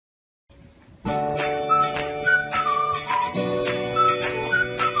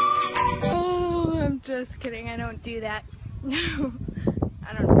Just kidding, I don't do that. I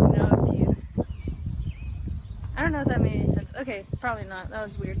don't know if you... I don't know if that made any sense. Okay, probably not. That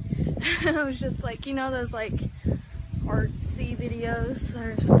was weird. I was just like, you know those like artsy videos that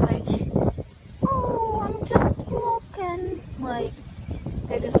are just like, oh, I'm just walking. Like,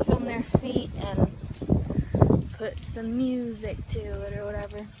 they just film their feet and put some music to it or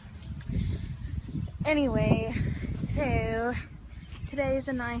whatever. Anyway, so today is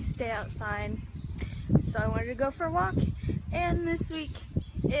a nice day outside, so I wanted to go for a walk, and this week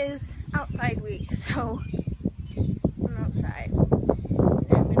is outside week, so I'm outside and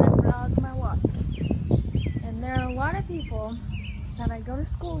I'm gonna vlog my walk. And there are a lot of people that I go to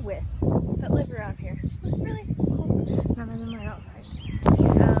school with that live around here, so it's really cool. None of them are outside.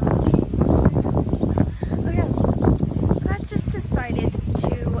 Oh yeah, I just decided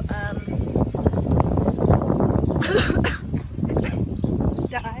to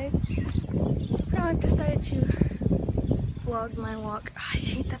die. No, I've decided to vlog my walk. I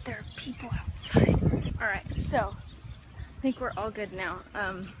hate that there are people outside. Alright, so I think we're all good now.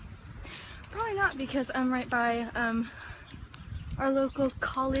 Probably not, because I'm right by our local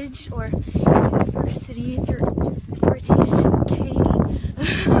college or university if you're British, Katie.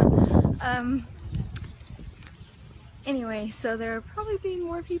 Anyway, so there'll probably be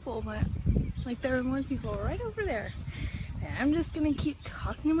more people, but like there are more people right over there. And I'm just gonna keep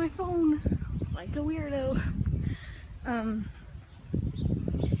talking to my phone like a weirdo.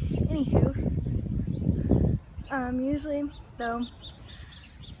 Anywho, usually though,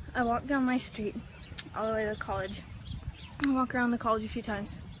 I walk down my street all the way to college. I walk around the college a few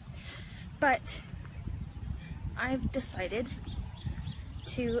times, but I've decided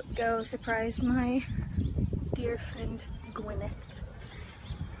to go surprise my dear friend Gwyneth.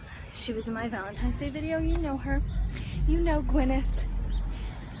 She was in my Valentine's Day video. You know her. You know Gwyneth.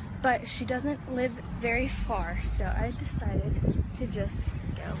 But she doesn't live very far, so I decided to just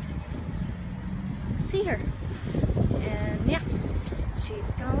go see her. And yeah,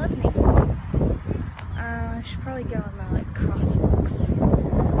 she's gonna love me. I should probably go on my like crosswalks.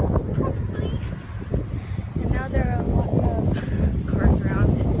 Probably. And now there are a lot of cars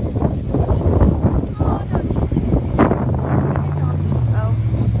around. Oh, doggy. Oh.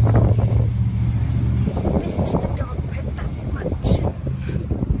 Missed the dog by that much.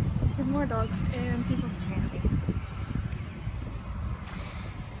 There are more dogs and people staring at me.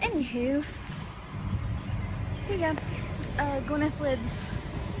 Anywho, here you go. Gwyneth lives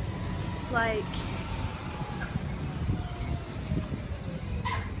like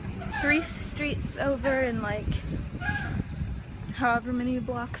 3 streets over and like however many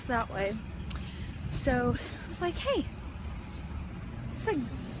blocks that way. So I was like, hey, it's like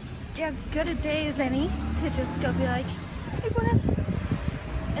as good a day as any to just go be like, hey Gwyneth,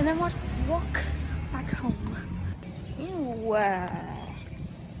 and then walk back home. Ew,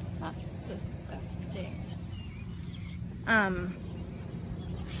 that's disgusting.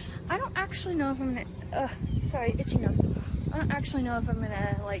 I don't actually know if I'm gonna, sorry, itchy nose. I don't actually know if I'm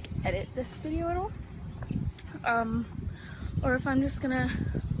gonna like edit this video at all, or if I'm just gonna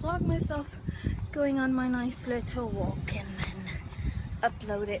vlog myself going on my nice little walk and then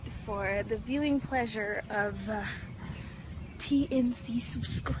upload it for the viewing pleasure of TNC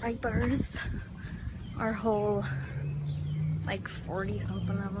subscribers, our whole like 40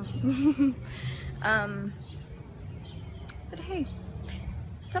 something of them. But hey,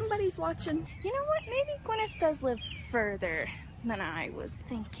 somebody's watching. You know what? Maybe Gwyneth does live further than I was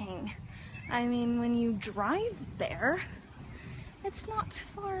thinking. I mean, when you drive there, it's not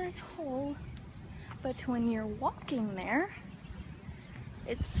far at all. But when you're walking there,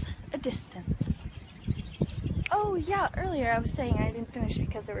 it's a distance. Oh yeah, earlier I was saying I didn't finish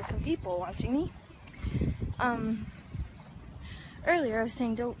because there were some people watching me. Earlier I was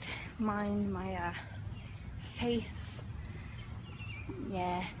saying don't mind my face.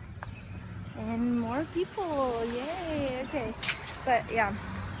 Yeah. And more people, yay, okay. But yeah,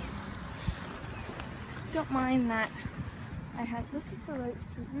 don't mind that I had, this is the right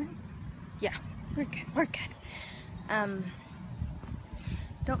street, right? Yeah, we're good.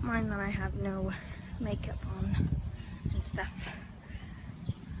 Don't mind that I have no makeup on and stuff.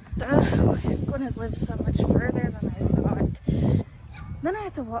 It's going to live so much further than I thought. Then I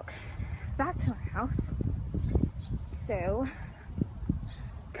have to walk back to my house. So,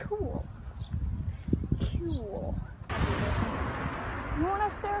 cool. Cool. You want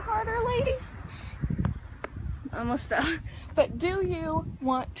to stare harder, lady? Almost fell. But do you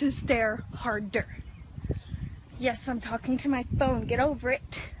want to stare harder? Yes, I'm talking to my phone. Get over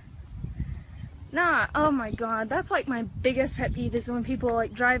it. Nah, oh my god. That's like my biggest pet peeve is when people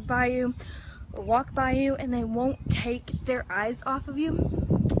like drive by you walk by you and they won't take their eyes off of you.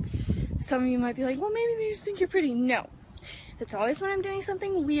 Some of you might be like, well, maybe they just think you're pretty. No. It's always when I'm doing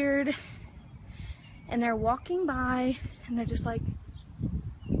something weird and they're walking by and they're just like,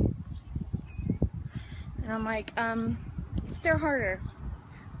 and I'm like, stare harder.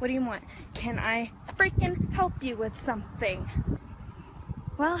 What do you want? Can I freaking help you with something?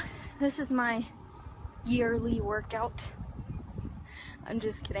 Well, this is my yearly workout. I'm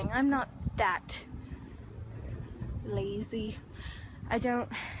just kidding. I'm not that lazy.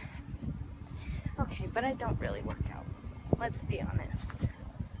 Okay, but I don't really work out. Let's be honest.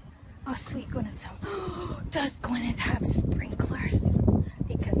 Oh, sweet Gwyneth. Does Gwyneth have sprinklers?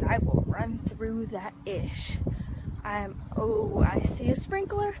 Because I will run through that ish. Oh, I see a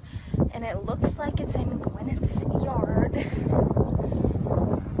sprinkler, and it looks like it's in Gwyneth's yard.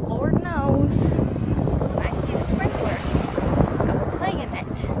 Lord knows, when I see a sprinkler, I will play in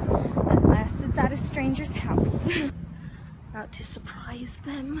it, unless it's at a stranger's house. Out to surprise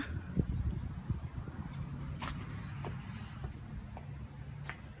them.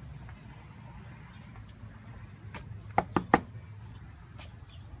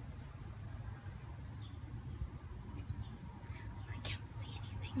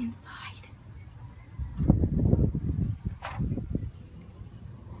 Inside.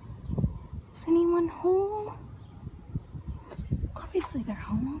 Is anyone home? Obviously they're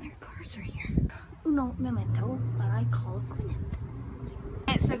home, all their cars are here. Uno memento, but I call Gwyneth.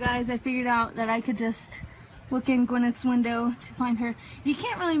 Alright, so guys, I figured out that I could just look in Gwyneth's window to find her. You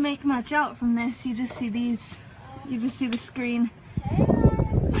can't really make much out from this, you just see these, you just see the screen.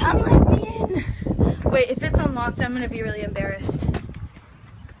 Come let me in! Wait, if it's unlocked, I'm gonna be really embarrassed.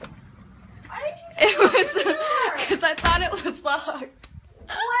 It was because I thought it was locked.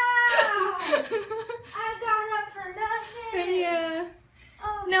 Wow! I got up for nothing. Yeah.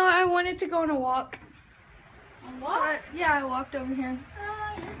 Oh. No, I wanted to go on a walk. A walk? So I walked over here.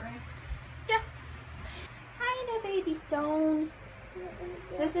 Oh, you're right. Yeah. Hi there, baby stone.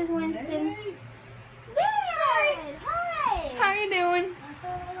 This is Winston. Dad! Hi! How you doing? I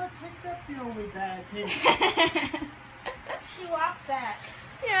thought I picked up the only bad thing. She walked back.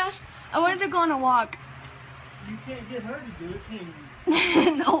 Yeah. I wanted to go on a walk. You can't get her to do it, can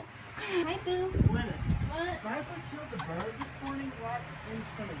you? Nope. Hi, Boo. Gwyneth, What? Viper killed the bird this morning right in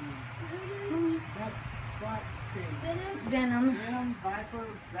front of you. That black thing. Venom? Venom. Venom, Viper,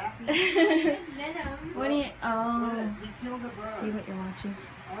 Vappy. It's Venom. What do you? Oh. Gwyneth, he killed a bird. See what you're watching.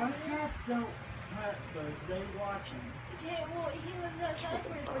 Our cats don't pet birds, they watch them. Yeah, well, he lives outside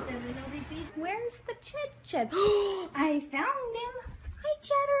 24/7. Nobody feeds him. Where's the Ched? I found him. Hi,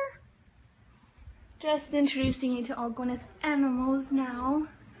 Cheddar. Just introducing you to all Gwyneth's animals now.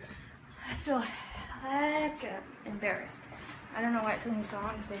 I feel hecka embarrassed. I don't know why it took me so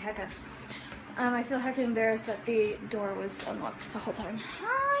long to say hecka. I feel hecka embarrassed that the door was unlocked the whole time.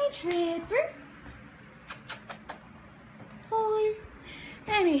 Hi, Tripper. Hi.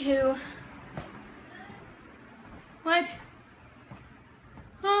 Anywho. What?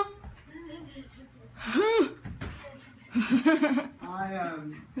 Huh?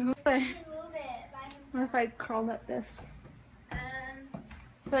 What if I crawled up this? I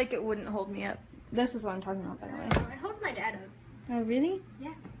feel like it wouldn't hold me up. This is what I'm talking about, by the way. It holds my dad up. Oh, really?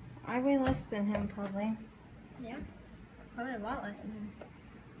 Yeah. I weigh less than him, probably. Yeah. Probably a lot less than him.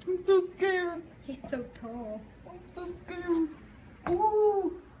 I'm so scared. He's so tall. I'm so scared.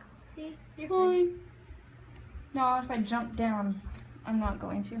 Ooh. See? You're Hi. fine. No, if I jump down, I'm not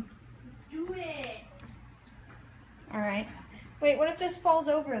going to. Do it. Alright. Wait, what if this falls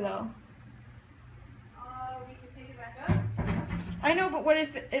over, though? We can pick it back up. I know, but what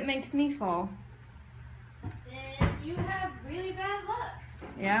if it makes me fall? Then you have really bad luck.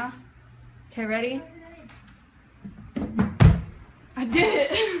 Yeah? Okay, ready? I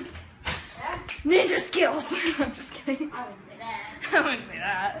did it! Yeah? Ninja skills! I'm just kidding. I wouldn't say that. I wouldn't say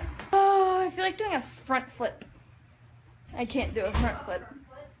that. Oh, I feel like doing a front flip. I can't do a front flip.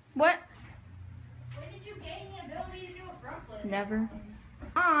 What? When did you gain the ability to do a front flip? Never.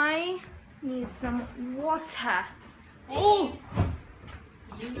 I need some water. Oh!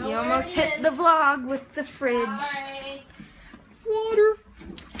 You almost hit the vlog with the fridge. Alright. Water.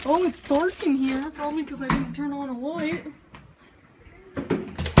 Oh, it's dark in here. Probably because I didn't turn on a light.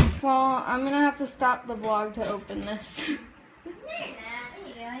 Well, I'm gonna have to stop the vlog to open this. There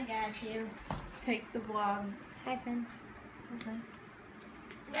you go, I got you. Take the vlog. Hi, friends. Okay.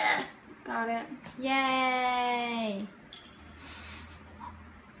 Got it. Yay!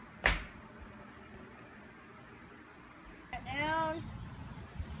 Down.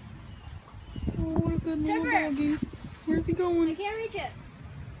 Oh, what a good little Trevor. doggy. Where's he I going? can't reach it.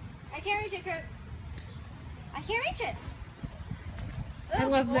 I can't reach it, Trip. I can't reach it. I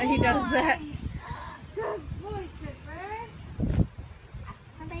love that he does that. Good boy, Tripper.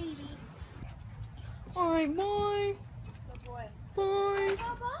 My baby. Alright, bye. Good boy. Bye.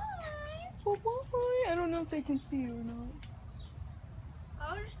 Bye-bye. Bye. I don't know if they can see you or not.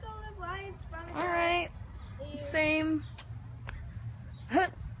 I'll just go live life. Alright. Same.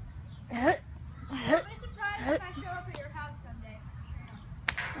 Don't be surprised if I show up at your house someday.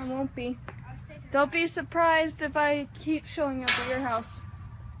 I won't be. I'll stay to Don't be surprised if I keep showing up at your house.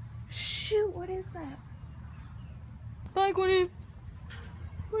 Shoot, what is that? Bye, Gwyneth.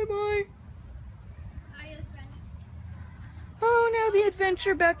 Bye-bye. Adios, friend. Oh, now the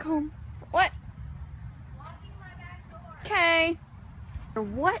adventure back home. What? Locking my back door. Okay.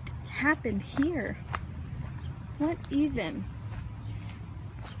 What happened here? What even?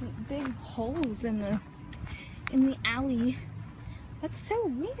 Big holes in the alley. That's so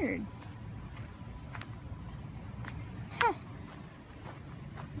weird. Huh.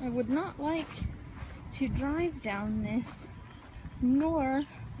 I would not like to drive down this, nor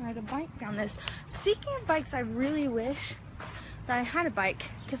ride a bike down this. Speaking of bikes, I really wish that I had a bike,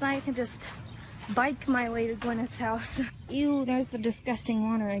 because I can just bike my way to Gwyneth's house. Ew, there's the disgusting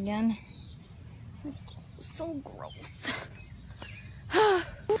water again. It's so gross.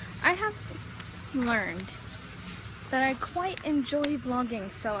 I have learned that I quite enjoy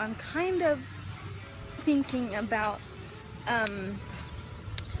vlogging, so I'm kind of thinking about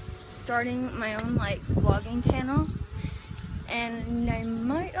starting my own like vlogging channel, and I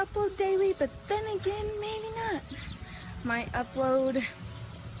might upload daily, but then again maybe not. Might upload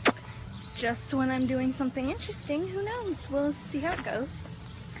just when I'm doing something interesting. Who knows? We'll see how it goes.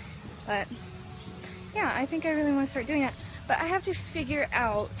 But yeah, I think I really want to start doing that, but I have to figure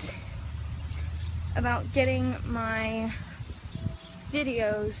out about getting my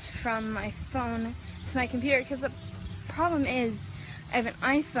videos from my phone to my computer, because the problem is I have an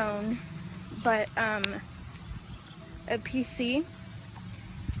iPhone but a PC,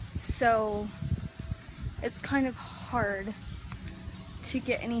 so it's kind of hard to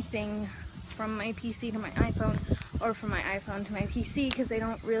get anything from my PC to my iPhone, or from my iPhone to my PC, because they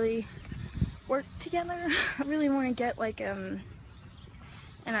don't really work together. I really want to get like an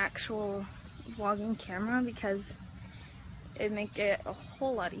actual vlogging camera, because it'd make it a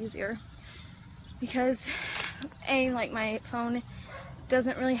whole lot easier, because like my phone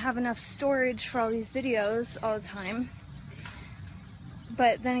doesn't really have enough storage for all these videos all the time,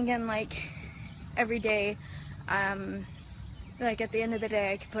 but then again, like every day, like at the end of the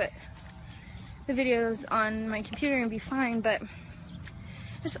day I could put the videos on my computer and be fine, but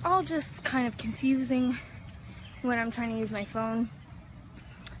it's all just kind of confusing when I'm trying to use my phone.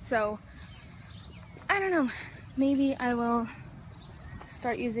 So I don't know, maybe I will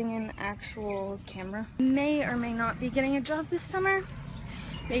start using an actual camera. May or may not be getting a job this summer,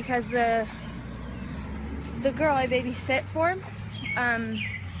 because the girl I babysit for,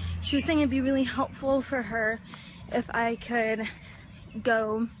 she was saying it'd be really helpful for her if I could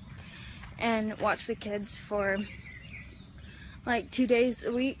go and watch the kids for like 2 days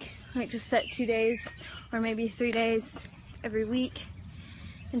a week, like just set 2 days or maybe 3 days every week,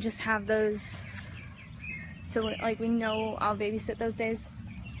 and just have those, so like we know I'll babysit those days.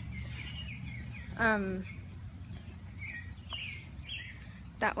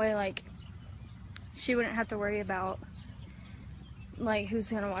 That way, like, she wouldn't have to worry about like who's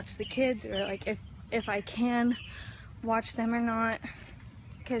gonna watch the kids, or like if I can watch them or not,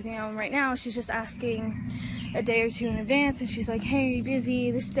 because you know right now she's just asking a day or two in advance, and she's like, hey, are you busy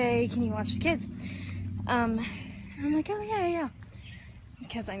this day, can you watch the kids? And I'm like, oh yeah,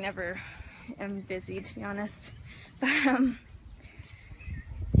 because I never am busy, to be honest. But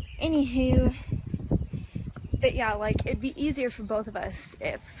anywho, but yeah, like it'd be easier for both of us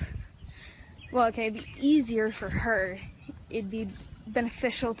if, well, okay, it'd be easier for her, it'd be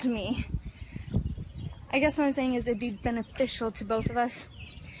beneficial to me. I guess what I'm saying is it'd be beneficial to both of us,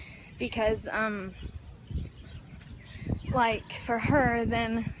 because like for her,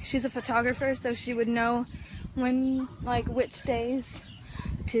 then she's a photographer, so she would know when, like which days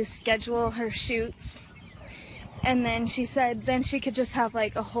to schedule her shoots, and then she said then she could just have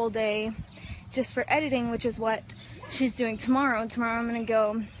like a whole day just for editing, which is what she's doing tomorrow. Tomorrow I'm gonna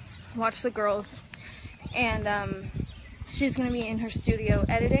go watch the girls, and she's gonna be in her studio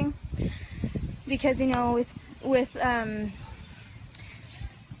editing, because you know with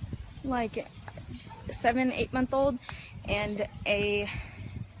like 7-8 month old and a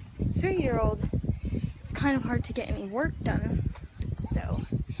 3-year-old, it's kind of hard to get any work done. So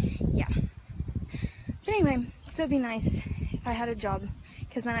yeah, but anyway, so it'd be nice if I had a job,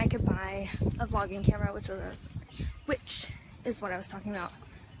 because then I could buy a vlogging camera, which is what I was talking about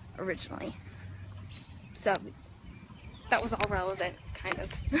originally. So that was all relevant, kind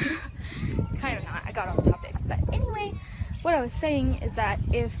of. Kind of not. I got off topic. But anyway, what I was saying is that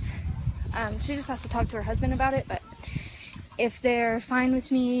if she just has to talk to her husband about it, but if they're fine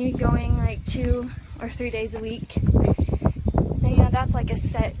with me going like 2 or 3 days a week, then yeah, that's like a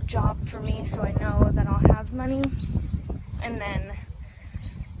set job for me, so I know that I'll have money. And then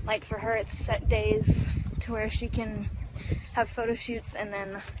like for her, it's set days to where she can have photo shoots and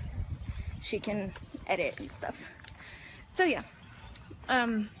then she can edit and stuff. So yeah,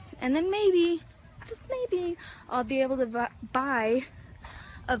 and then maybe, just maybe, I'll be able to buy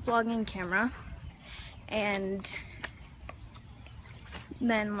a vlogging camera, and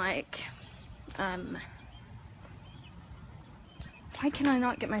then like, why can I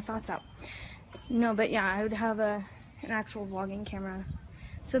not get my thoughts out? No, but yeah, I would have an actual vlogging camera,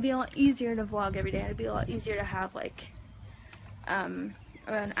 so it'd be a lot easier to vlog every day. It'd be a lot easier to have like, an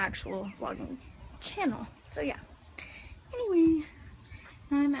actual vlogging channel. So yeah. Anyway,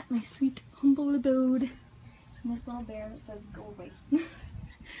 I'm at my sweet humble abode. And this little bear that says go away.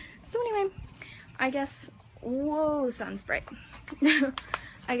 So anyway, I guess, whoa, the sun's bright.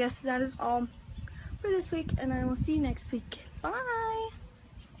 I guess that is all for this week, and I will see you next week. Bye!